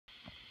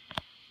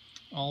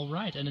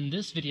Alright, and in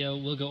this video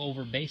we'll go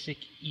over basic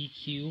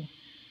EQ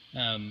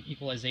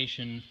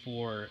equalization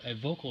for a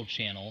vocal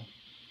channel.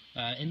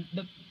 And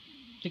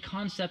the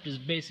concept is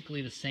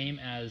basically the same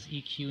as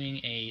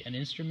EQing an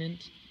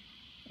instrument,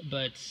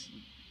 but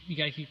you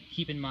gotta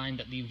keep in mind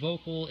that the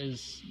vocal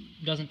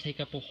doesn't take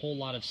up a whole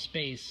lot of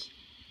space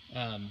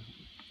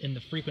in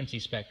the frequency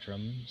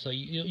spectrum, so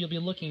you'll be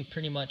looking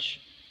pretty much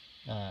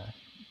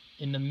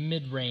in the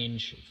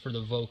mid-range for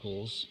the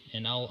vocals,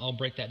 and I'll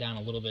break that down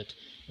a little bit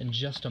in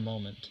just a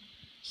moment.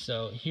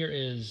 So here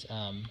is,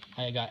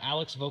 I got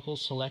Alex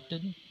vocals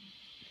selected,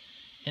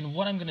 and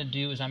what I'm going to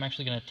do is I'm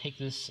actually going to take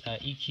this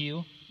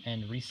EQ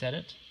and reset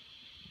it,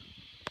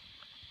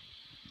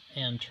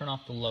 and turn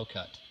off the low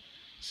cut.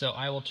 So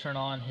I will turn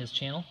on his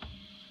channel.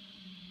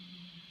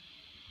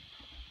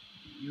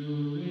 You're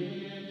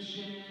rich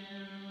in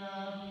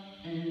love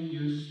and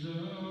you're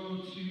slow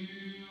to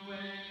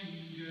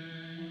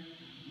anger.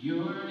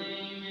 Your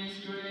name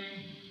is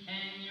great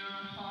and your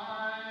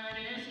heart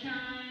is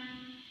kind.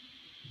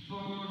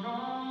 For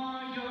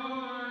all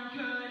your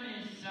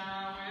goodness I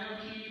will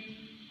keep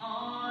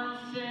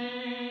on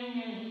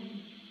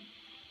singing.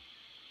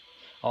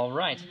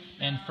 Alright,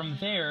 and from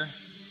there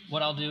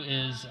what I'll do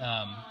is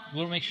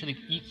we'll make sure the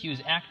EQ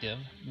is active.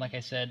 Like I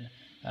said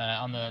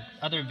on the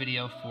other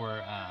video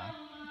for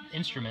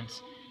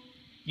instruments,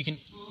 you can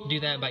do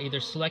that by either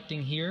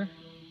selecting here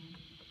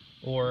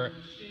or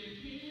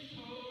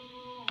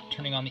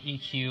turning on the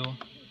EQ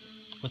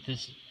with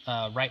this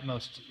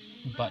rightmost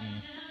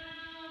button.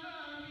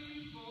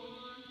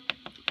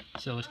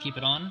 So let's keep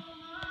it on.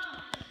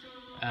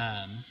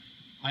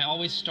 I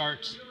always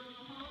start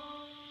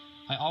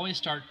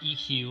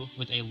EQ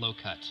with a low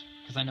cut,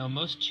 because I know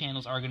most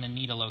channels are going to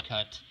need a low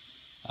cut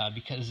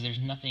because there's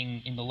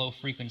nothing in the low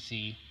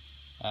frequency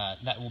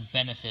that will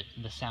benefit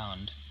the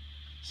sound.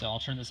 So I'll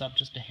turn this up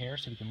just a hair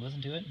so we can listen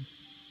to it.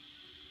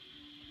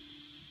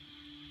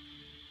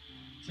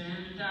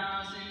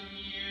 10,000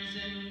 years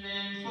and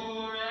then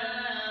forevermore.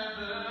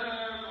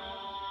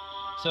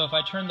 So if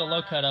I turn the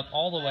low cut up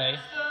all the way,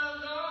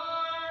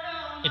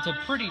 it's a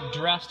pretty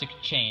drastic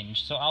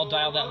change. So I'll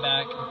dial that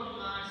back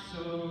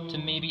to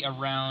maybe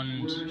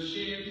around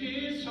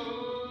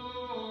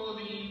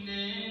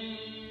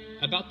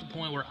about the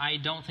point where I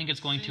don't think it's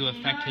going to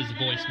affect his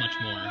voice much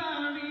more.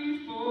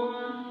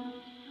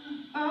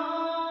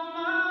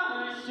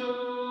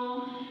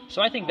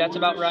 So I think that's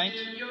about right,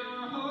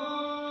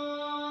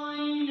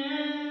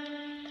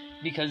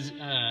 because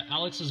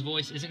Alex's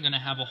voice isn't going to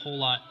have a whole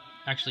lot,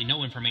 actually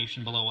no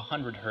information below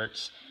 100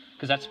 hertz,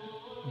 because that's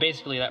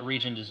basically, that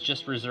region is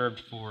just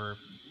reserved for,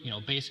 you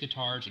know, bass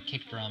guitars and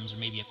kick drums or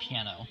maybe a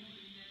piano.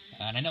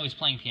 And I know he's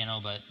playing piano,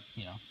 but,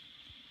 you know,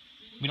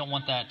 we don't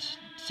want that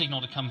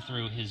signal to come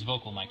through his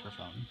vocal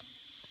microphone.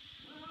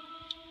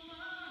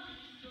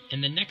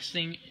 And the next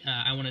thing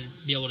I want to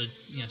be able to,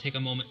 you know, take a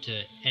moment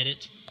to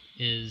edit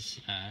is,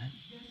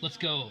 let's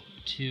go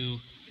to,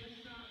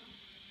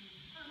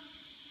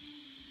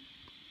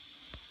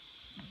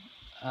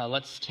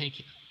 let's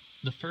take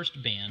the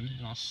first band,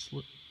 and I'll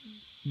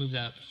move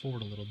that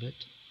forward a little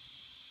bit.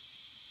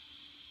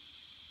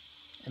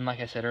 And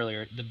like I said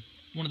earlier,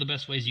 one of the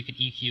best ways you can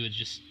EQ is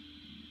just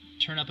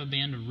turn up a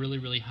band really,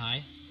 really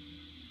high.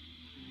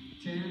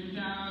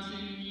 10,000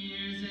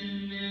 years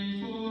and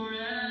then forevermore.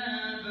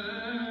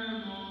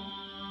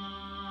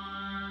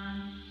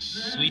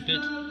 Sweep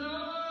it.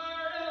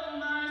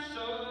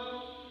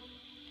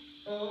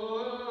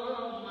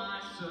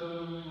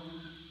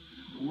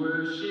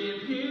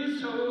 Worship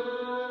his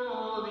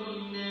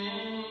holy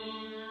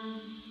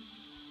name.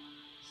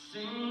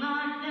 Sing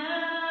like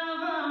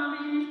never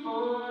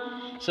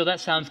before. So that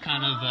sounds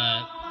kind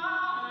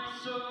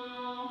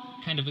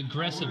of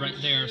aggressive right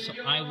there, so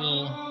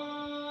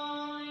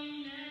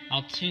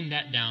I'll tune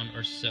that down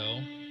or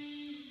so.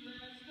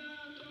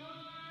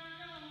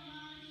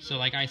 So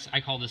like I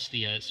call this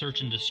the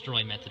search and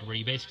destroy method, where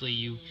you basically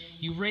you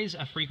raise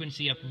a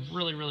frequency up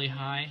really, really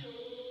high,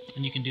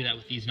 and you can do that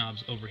with these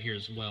knobs over here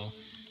as well.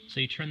 So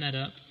you turn that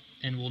up,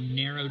 and we'll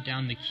narrow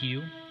down the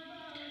Q.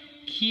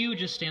 Q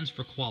just stands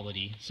for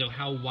quality, so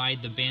how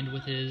wide the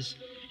bandwidth is,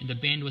 and the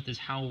bandwidth is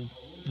how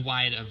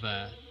wide of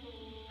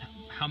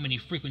how many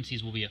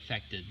frequencies will be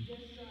affected.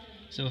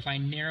 So if I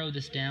narrow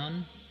this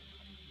down,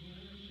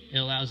 it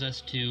allows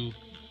us to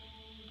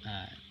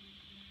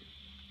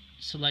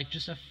select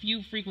just a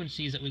few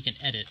frequencies that we can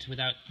edit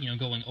without, you know,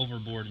 going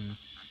overboard and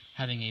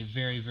having a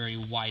very, very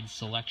wide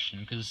selection,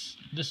 because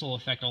this will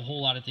affect a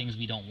whole lot of things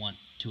we don't want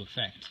to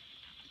affect.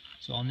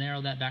 So I'll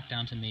narrow that back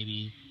down to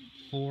maybe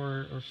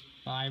 4 or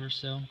 5 or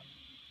so.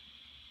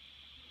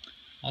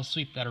 I'll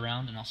sweep that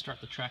around and I'll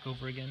start the track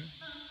over again.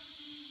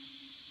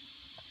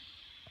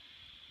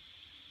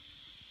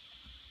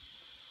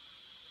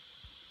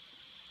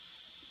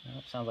 Oh,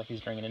 it sounds like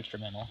he's during an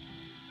instrumental.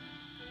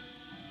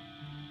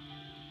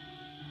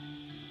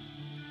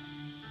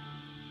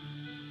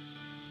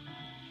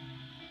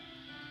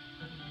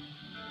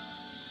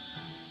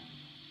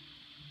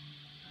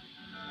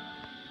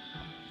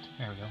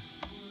 There we go.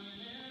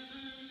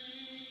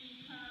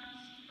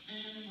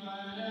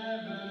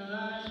 Whatever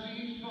lies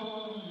we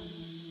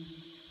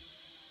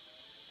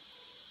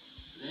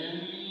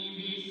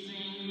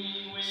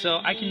So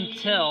I can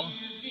tell,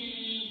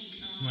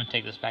 I'm going to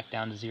take this back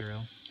down to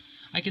 0.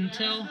 I can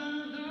tell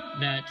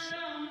that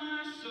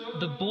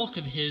the bulk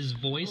of his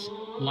voice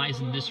lies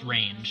in this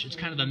range. It's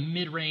kind of the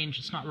mid-range.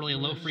 It's not really a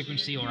low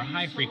frequency or a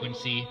high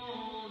frequency,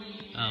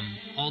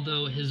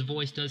 although his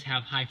voice does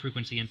have high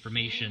frequency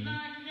information.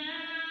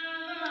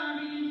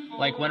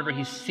 Like whenever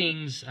he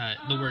sings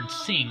the word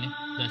sing,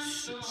 the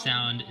s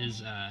sound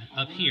is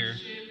up here.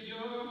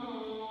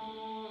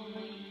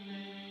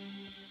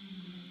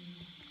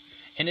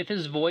 And if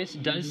his voice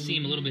does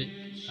seem a little bit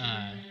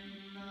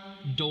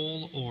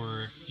dull,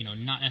 or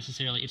not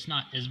necessarily,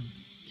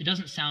 it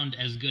doesn't sound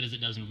as good as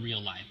it does in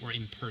real life or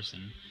in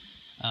person.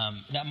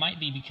 That might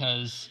be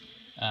because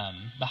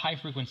the high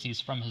frequencies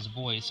from his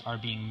voice are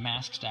being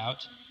masked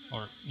out,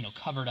 or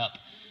covered up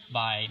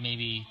by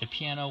maybe the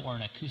piano or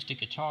an acoustic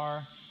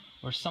guitar,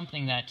 or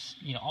something that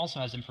also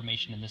has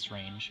information in this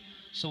range.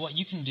 So what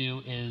you can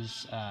do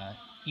is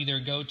either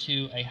go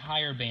to a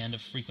higher band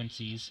of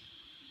frequencies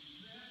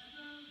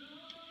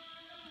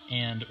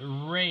and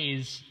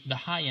raise the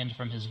high end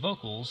from his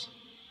vocals,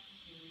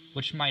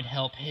 which might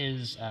help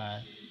his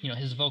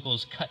his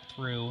vocals cut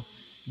through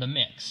the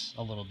mix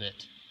a little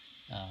bit.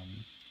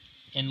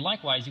 And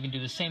likewise, you can do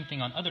the same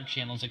thing on other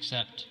channels,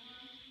 except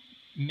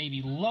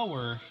maybe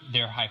lower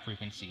their high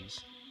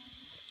frequencies.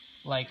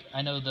 Like,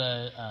 I know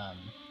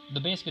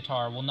the bass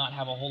guitar will not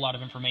have a whole lot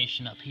of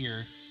information up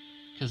here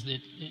because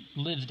it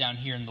lives down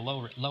here in the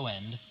low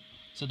end.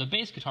 So the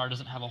bass guitar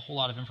doesn't have a whole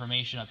lot of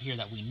information up here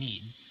that we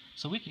need.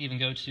 So we could even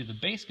go to the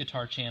bass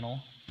guitar channel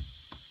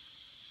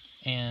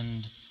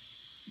and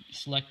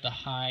select the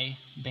high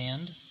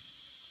band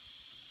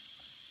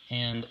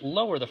and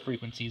lower the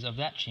frequencies of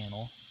that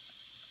channel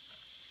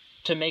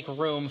to make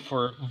room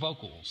for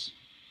vocals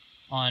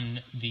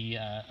on the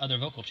other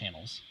vocal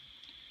channels.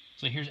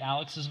 So here's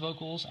Alex's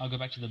vocals. I'll go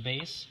back to the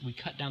bass. We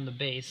cut down the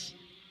bass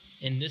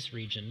in this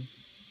region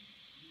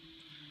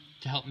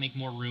to help make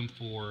more room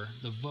for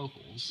the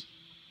vocals.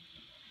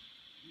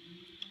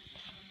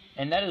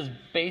 And that is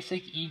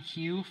basic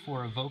EQ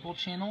for a vocal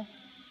channel.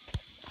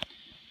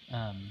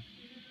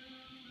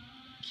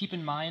 Keep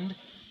in mind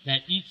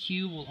that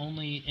EQ will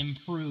only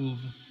improve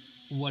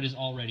what is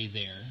already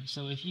there.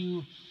 So if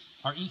you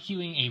are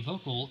EQing a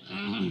vocal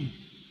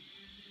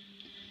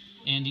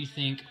and you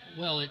think,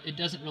 well, it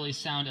doesn't really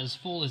sound as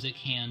full as it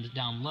can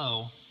down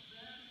low,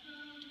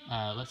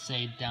 let's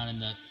say down in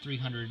the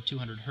 300,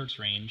 200 hertz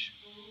range,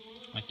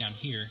 like down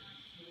here,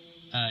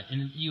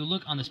 and you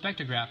look on the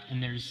spectrograph,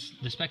 and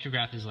the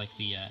spectrograph is like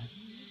the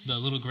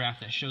little graph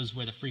that shows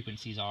where the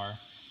frequencies are,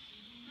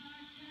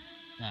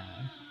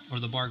 or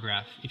the bar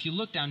graph. If you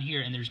look down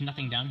here and there's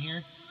nothing down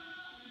here,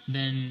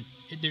 then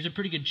there's a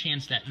pretty good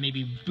chance that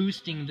maybe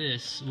boosting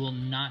this will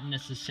not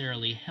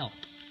necessarily help,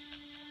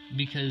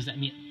 because that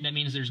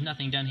means there's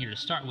nothing down here to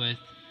start with,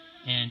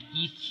 and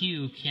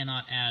EQ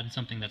cannot add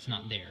something that's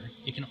not there.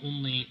 It can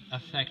only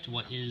affect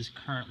what is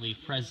currently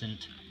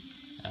present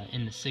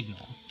in the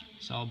signal.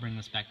 So I'll bring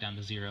this back down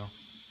to 0.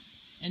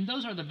 And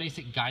those are the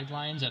basic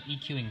guidelines of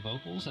EQing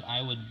vocals that I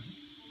would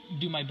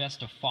do my best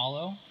to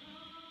follow.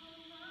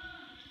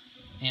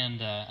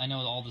 And I know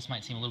all this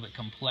might seem a little bit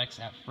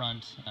complex at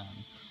front,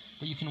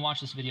 but you can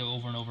watch this video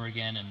over and over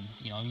again, and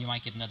you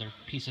might get another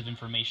piece of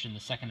information the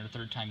second or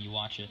third time you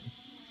watch it.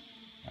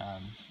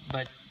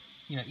 But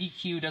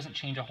EQ doesn't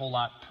change a whole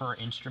lot per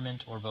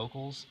instrument or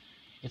vocals.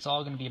 It's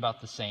all going to be about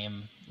the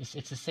same.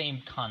 It's the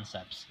same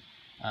concepts.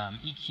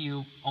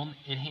 EQ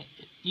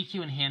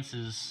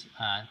enhances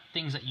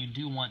things that you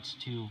do want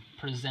to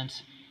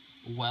present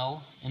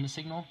well in the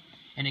signal,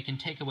 and it can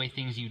take away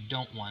things you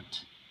don't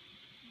want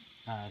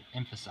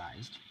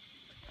emphasized,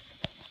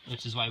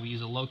 which is why we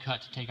use a low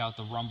cut to take out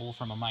the rumble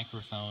from a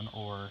microphone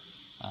or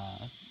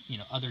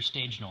other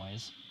stage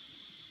noise.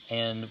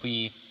 And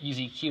we use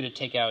EQ to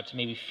take out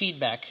maybe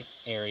feedback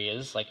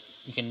areas, like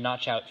you can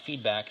notch out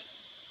feedback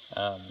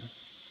to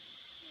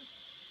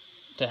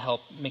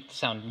help make the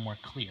sound more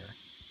clear.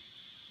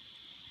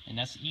 And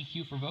that's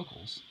EQ for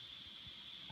vocals.